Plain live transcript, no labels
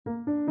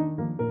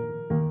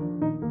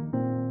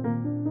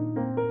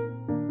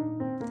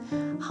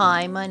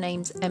Hi, my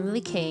name's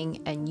Emily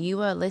King, and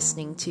you are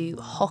listening to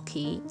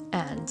Hockey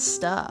and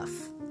Stuff.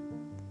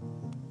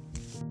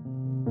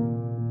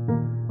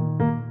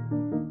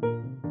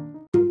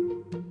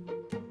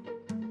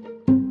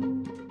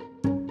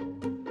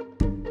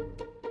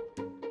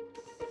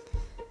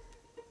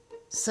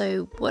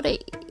 So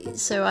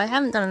I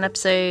haven't done an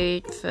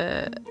episode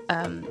for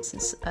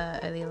since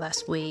earlier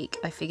last week.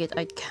 I figured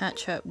I'd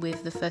catch up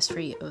with the first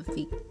three of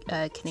the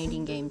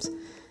Canadian games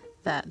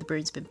that the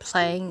Bruins have been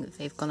playing.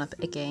 They've gone up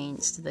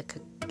against the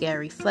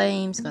Calgary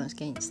Flames, gone up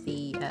against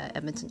the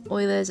Edmonton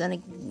Oilers,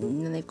 and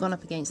then they've gone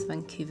up against the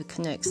Vancouver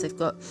Canucks. They've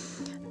got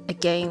a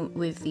game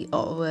with the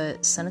Ottawa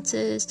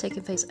Senators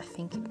taking place, I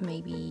think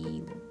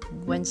maybe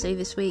Wednesday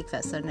this week.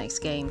 That's their next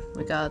game,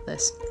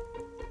 regardless.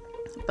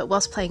 But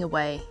whilst playing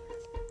away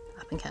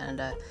up in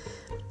Canada,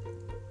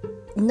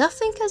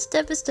 nothing as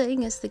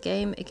devastating as the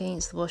game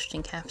against the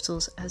Washington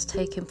Capitals has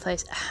taken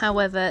place.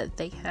 However,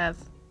 they have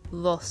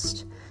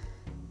lost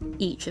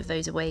each of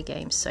those away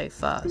games so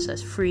far. So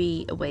it's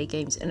 3 away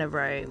games in a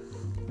row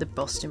the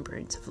Boston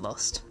Bruins have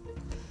lost.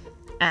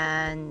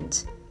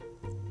 And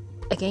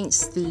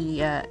against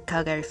the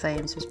Calgary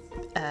Flames was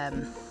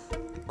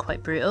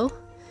quite brutal.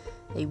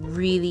 They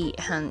really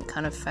hadn't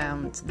kind of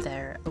found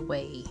their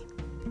away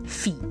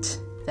feet,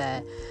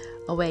 their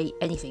away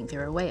anything,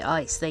 their away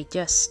ice. The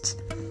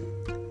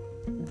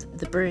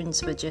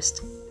Bruins were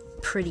just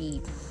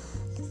pretty,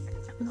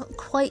 not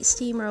quite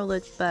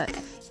steamrolled, but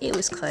it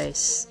was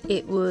close.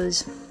 It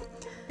was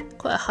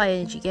quite a high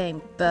energy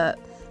game, but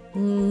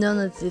none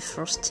of the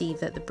ferocity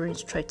that the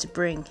Bruins tried to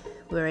bring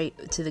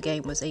to the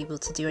game was able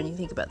to do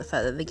anything about the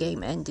fact that the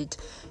game ended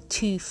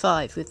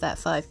 2-5, with that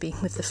 5 being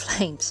with the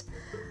Flames.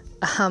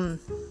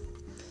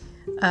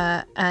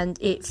 And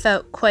it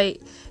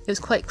was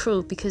quite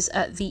cruel, because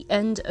at the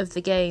end of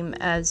the game,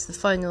 as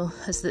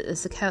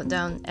the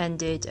countdown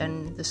ended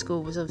and the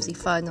score was obviously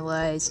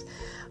finalised,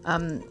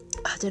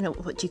 I don't know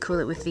what you call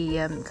it with the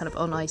kind of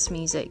on ice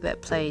music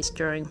that plays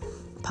during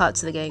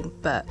parts of the game,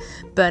 but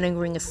Burning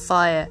Ring of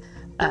Fire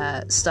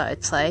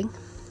started playing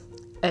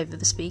over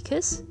the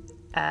speakers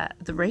at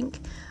the rink.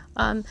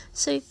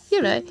 So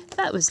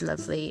that was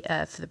lovely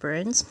for the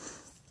Bruins.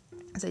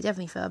 So they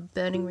definitely felt a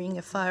burning ring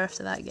of fire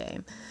after that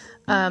game.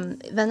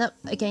 Then up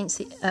against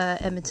the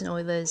Edmonton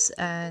Oilers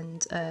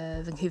and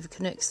Vancouver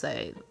Canucks,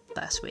 though,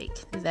 last week,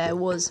 there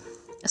was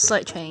a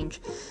slight change.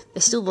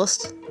 They still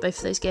lost both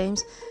of those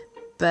games,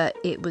 but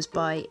it was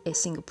by a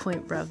single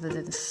point rather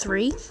than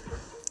 3,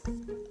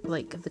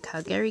 like the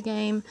Calgary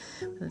game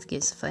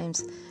against the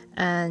Flames.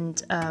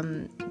 And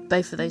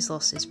both of those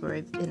losses were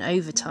in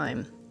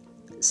overtime.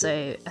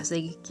 So as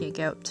they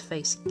go up to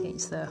face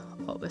against the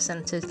Ottawa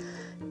Senators,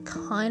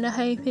 kind of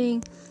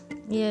hoping,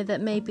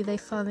 that maybe they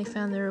finally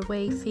found their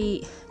away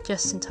feet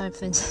just in time for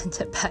them to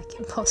end up back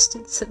in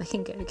Boston so they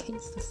can go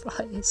against the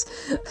Flyers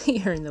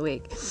here in the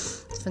week.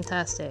 It's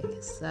fantastic.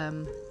 It's,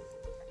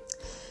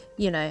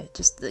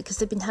 just because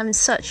they've been having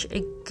such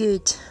a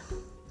good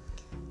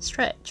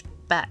stretch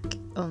back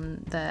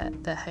on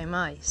their home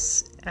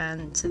ice,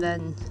 and to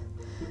then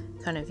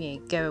kind of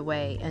go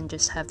away and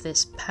just have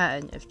this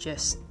pattern of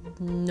just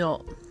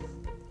not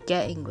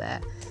getting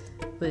there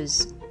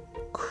was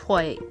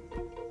quite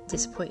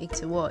disappointing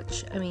to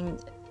watch. I mean,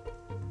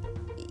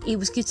 it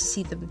was good to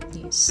see them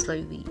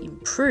slowly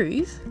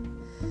improve,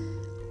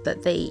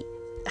 but they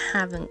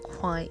haven't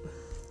quite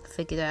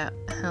figured out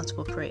how to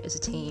operate as a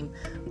team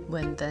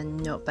when they're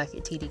not back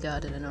at TD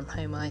Garden and on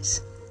home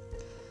ice.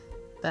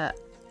 But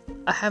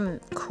I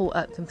haven't caught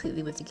up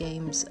completely with the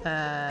games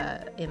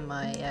in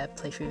my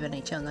playthrough of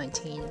NHL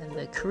 19 and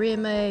the career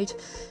mode,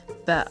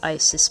 but I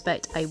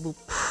suspect I will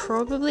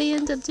probably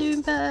end up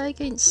doing better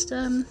against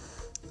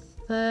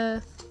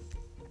the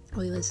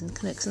Oilers and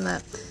Canucks and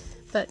that.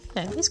 But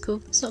it's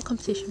cool. It's not a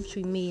competition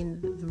between me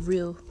and the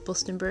real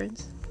Boston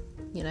Bruins.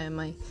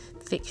 My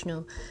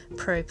fictional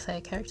pro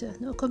player character.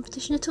 Not a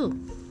competition at all.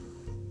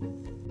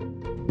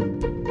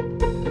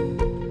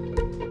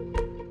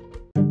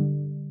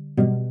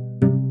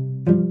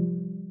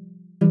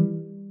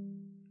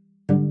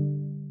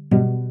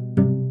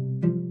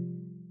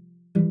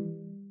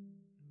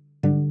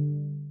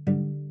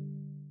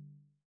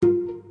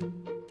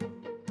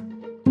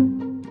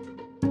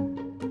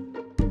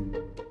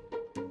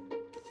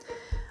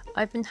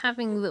 I've been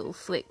having little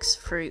flicks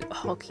through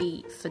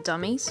Hockey for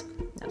Dummies.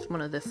 That's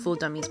one of the For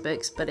Dummies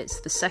books, but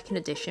it's the 2nd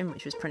edition,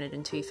 which was printed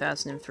in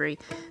 2003.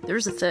 There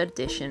is a 3rd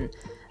edition.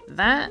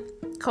 That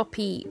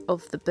copy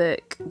of the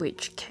book,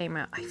 which came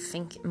out, I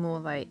think, more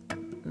like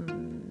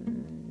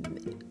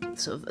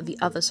sort of the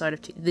other side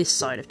of this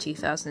side of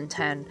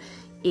 2010,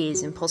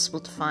 is impossible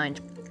to find.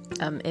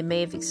 It may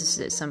have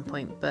existed at some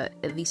point, but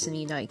at least in the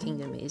United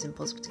Kingdom, it is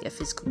impossible to get a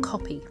physical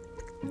copy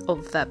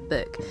of that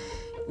book.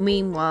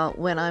 Meanwhile,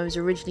 when I was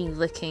originally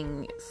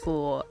looking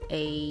for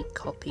a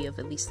copy of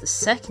at least the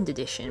 2nd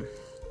edition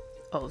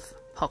of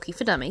Hockey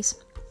for Dummies,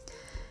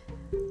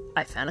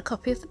 I found a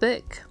copy of the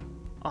book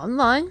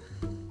online,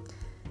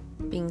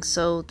 being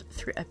sold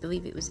through, I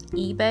believe it was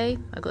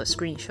eBay. I got a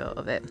screenshot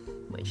of it,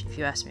 which if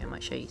you ask me I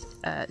might show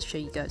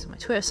you guys on my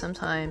Twitter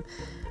sometime.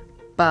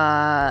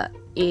 But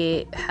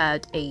it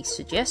had a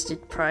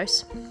suggested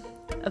price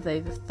of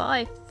over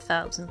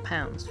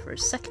 £5,000 for a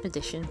second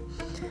edition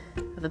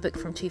of a book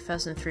from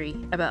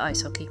 2003 about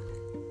ice hockey.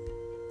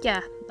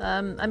 Yeah,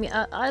 I mean,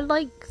 I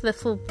like the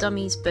Full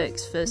Dummies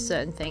books for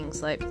certain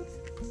things. Like,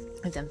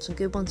 I've done some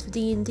good ones for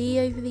D&D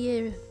over the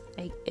years,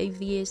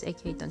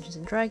 aka Dungeons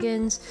and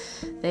Dragons.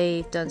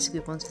 They've done some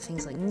good ones for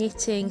things like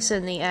knitting.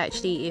 Certainly,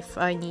 actually, if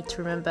I need to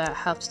remember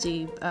how to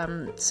do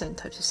certain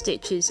types of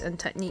stitches and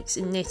techniques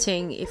in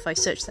knitting, if I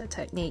search that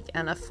technique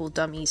and a Full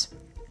Dummies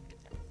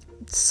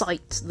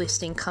site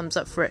listing comes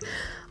up for it,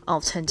 I'll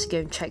tend to go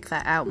and check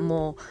that out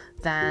more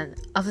than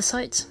other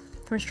sites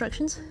for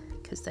instructions,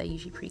 because they're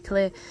usually pretty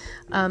clear.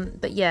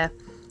 But yeah,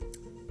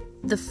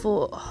 the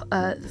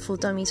Full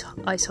Dummies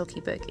ice hockey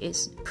book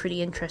is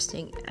pretty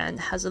interesting and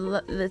has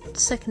the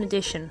second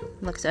edition.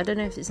 Like I said, I don't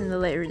know if it's in the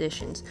later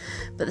editions,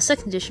 but the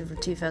second edition from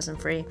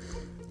 2003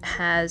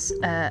 has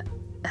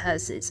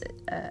appendices.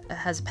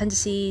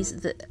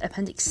 The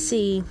Appendix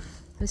C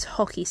is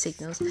hockey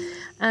signals,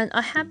 and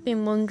I have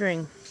been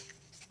wondering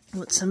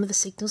what some of the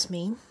signals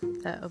mean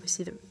that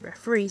obviously the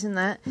referees and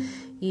that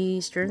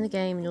use during the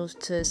game in order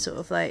to sort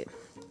of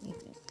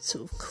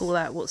call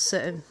out what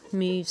certain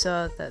moves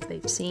are that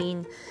they've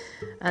seen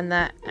and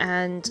that.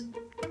 And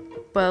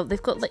well,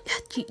 they've got like,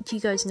 do you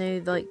guys know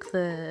like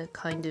the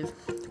kind of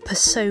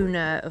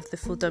persona of the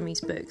Full Dummies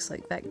books,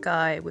 like that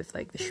guy with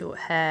like the short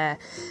hair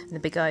and the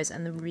big eyes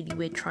and the really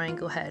weird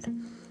triangle head?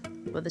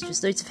 Well, there's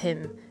just loads of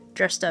him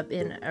dressed up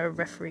in a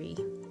referee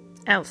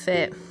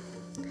outfit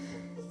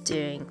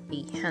doing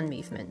the hand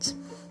movements.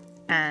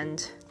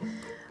 And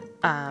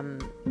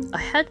I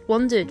had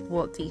wondered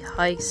what the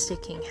high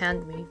sticking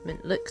hand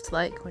movement looked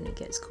like when it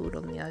gets called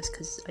on the ice,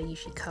 because I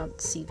usually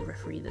can't see the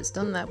referee that's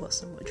done that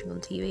whilst I'm watching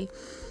on TV.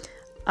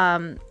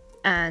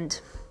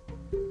 And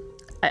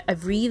I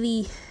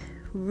really,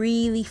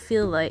 really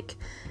feel like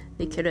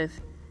they could have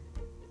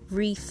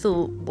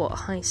rethought what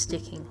high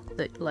sticking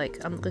looked like.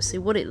 I'm not going to say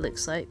what it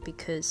looks like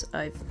because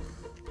I've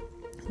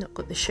not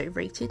got the show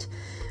rated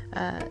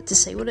to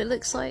say what it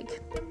looks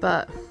like,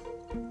 but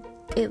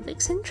it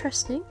looks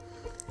interesting,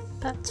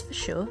 that's for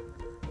sure.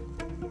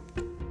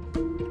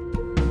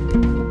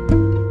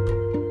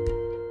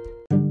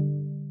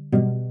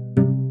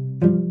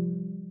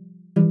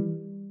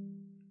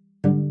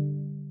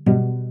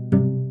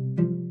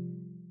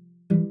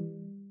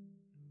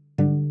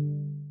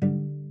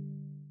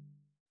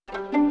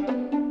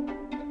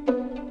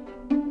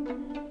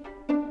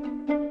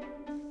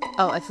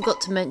 Oh, I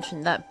forgot to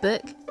mention that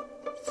book,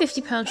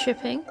 £50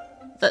 shipping.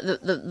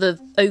 The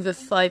over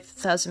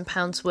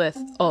 £5,000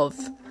 worth of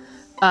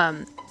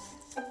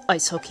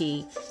ice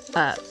hockey,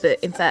 but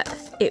in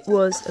fact it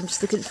was, I'm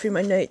just looking through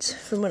my notes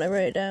from when I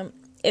wrote it down,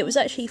 it was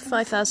actually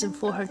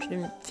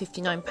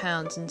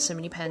 £5,459 and so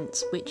many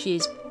pence, which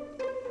is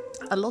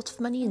a lot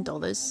of money in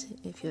dollars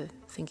if you're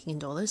thinking in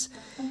dollars.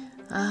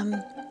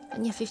 And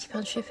yeah,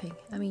 £50 shipping,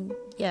 I mean,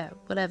 yeah,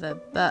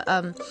 whatever. But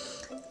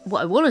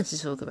what I wanted to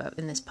talk about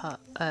in this part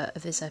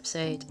of this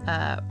episode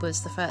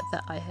was the fact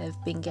that I have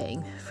been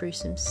getting through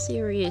some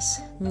serious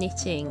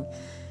knitting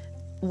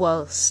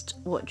whilst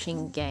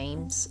watching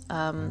games.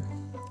 I'm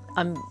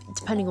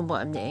depending on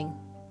what I'm knitting,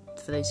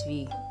 for those of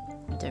you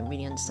who don't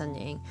really understand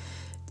knitting,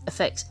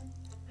 affects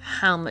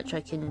how much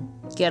I can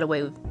get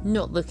away with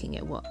not looking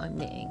at what I'm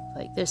knitting.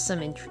 Like, there's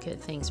some intricate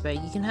things where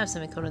you can have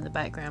something on in the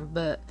background,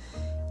 but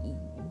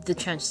the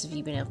chances of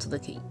you being able to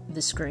look at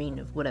the screen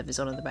of whatever's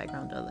on in the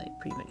background are like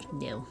pretty much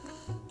nil.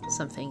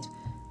 Some things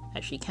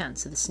actually can.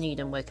 So the snood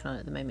I'm working on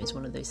at the moment is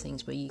one of those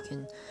things where you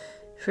can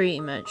pretty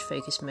much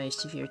focus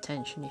most of your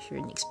attention, if you're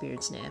an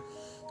experienced knitter,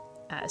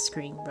 at a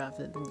screen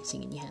rather than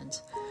knitting in your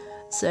hands.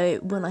 So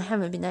when I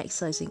haven't been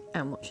exercising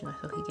and watching ice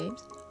hockey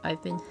games,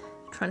 I've been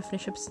trying to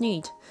finish up a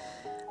snood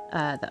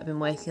that I've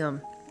been working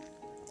on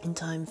in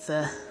time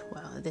for,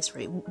 well, at this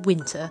rate,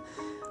 winter.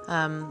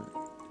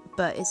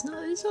 But it's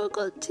not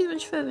got too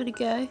much further to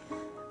go.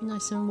 Be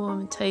nice and warm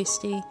and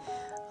toasty.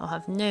 I'll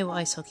have no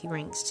ice hockey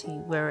rinks to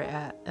wear it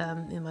at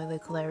in my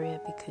local area,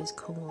 because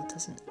Cornwall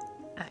doesn't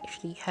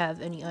actually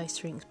have any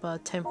ice rinks,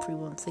 but temporary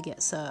ones that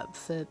get set up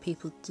for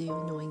people to do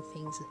annoying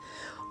things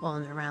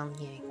on around,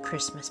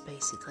 Christmas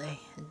basically,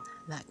 and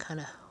that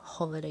kind of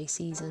holiday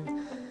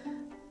season.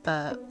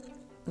 But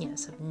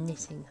yes, I'm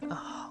knitting a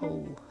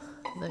whole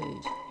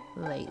load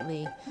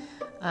lately.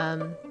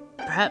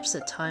 Perhaps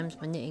at times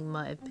my knitting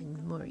might have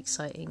been more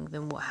exciting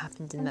than what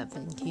happened in that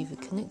Vancouver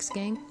Canucks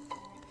game,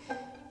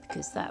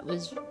 because that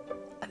was,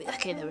 I mean,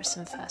 okay, there were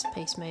some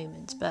fast-paced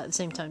moments, but at the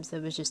same time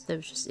it was just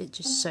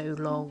so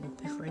long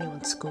before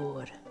anyone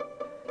scored.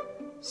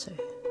 So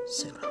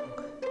long.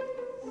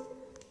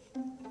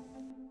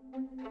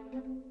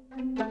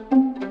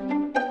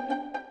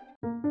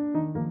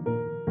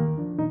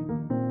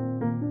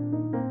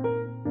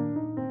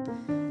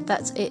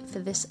 That's it for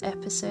this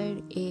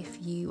episode. If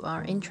you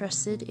are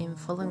interested in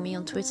following me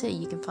on Twitter,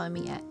 you can find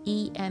me at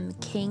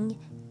emking,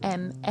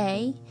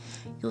 You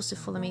can also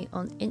follow me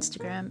on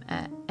Instagram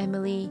at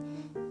Emily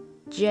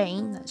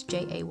Jane, that's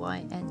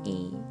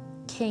Jayne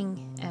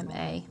King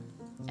MA.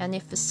 And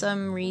if for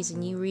some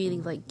reason you really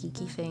like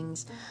geeky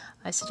things,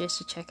 I suggest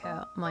you check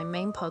out my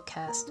main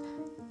podcast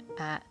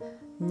at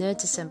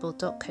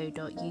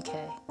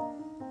nerdsassemble.co.uk.